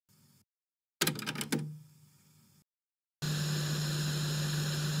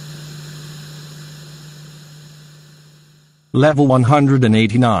Level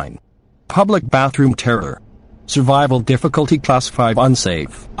 189. Public bathroom terror. Survival difficulty class 5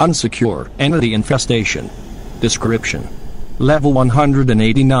 unsafe, unsecure, entity infestation. Description. Level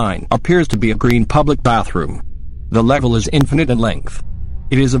 189 appears to be a green public bathroom. The level is infinite in length.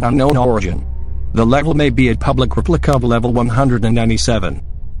 It is of unknown origin. The level may be a public replica of level 197.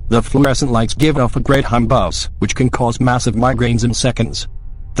 The fluorescent lights give off a great hum buzz, which can cause massive migraines in seconds.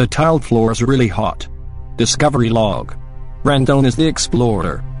 The tiled floors are really hot. Discovery log. Rendon is the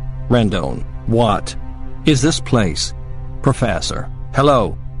explorer. Rendon, what is this place? Professor,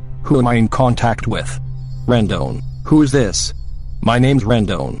 hello. Who am I in contact with? Rendon, who is this? My name's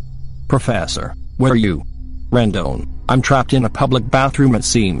Rendon. Professor, where are you? Rendon, I'm trapped in a public bathroom it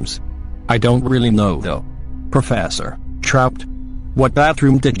seems. I don't really know though. Professor, trapped? What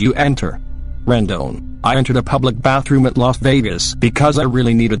bathroom did you enter? Rendon, I entered a public bathroom at Las Vegas because I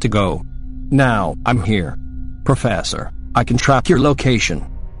really needed to go. Now, I'm here. Professor, I can track your location.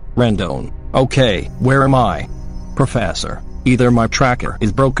 Rendon, okay, where am I? Professor, either my tracker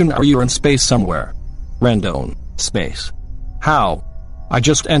is broken or you're in space somewhere. Rendon, space. How? I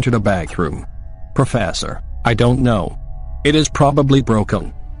just entered a bathroom. Professor, I don't know. It is probably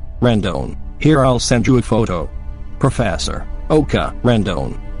broken. Rendon, here I'll send you a photo. Professor, okay,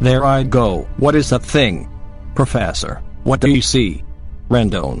 Rendon, there I go. What is that thing? Professor, what do you see?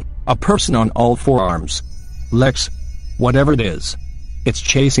 Rendon, a person on all four arms. Legs. Whatever it is. It's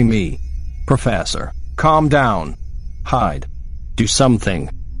chasing me. Professor, calm down. Hide. Do something.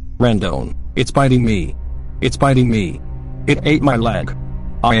 Rendon, it's biting me. It's biting me. It ate my leg.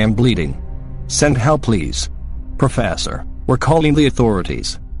 I am bleeding. Send help please. Professor, we're calling the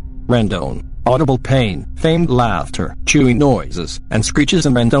authorities. Rendon, audible pain, faint laughter, chewing noises, and screeches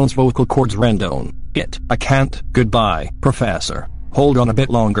in Rendon's vocal cords. Rendon, I can't. Goodbye, Professor. Hold on a bit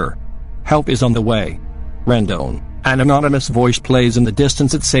longer. Help is on the way. Rendon, an anonymous voice plays in the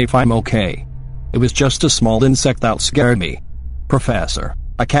distance. It's safe, I'm okay. It was just a small insect that scared me. Professor,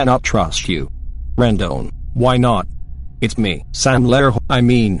 I cannot trust you. Rendon, why not? It's me, Sam Lair.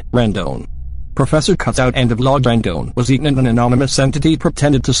 Rendon. Professor cuts out end of log. Rendon was eaten and an anonymous entity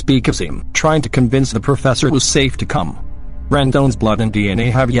pretended to speak as him, trying to convince the professor it was safe to come. Rendon's blood and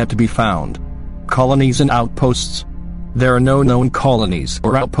DNA have yet to be found. Colonies and outposts. There are no known colonies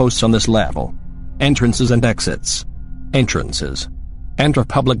or outposts on this level. Entrances and exits. Entrances. Enter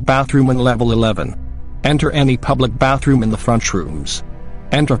public bathroom in level 11. Enter any public bathroom in the front rooms.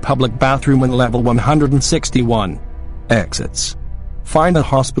 Enter public bathroom in level 161. Exits. Find a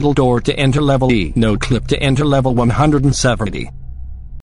hospital door to enter level E. No clip to enter level 170.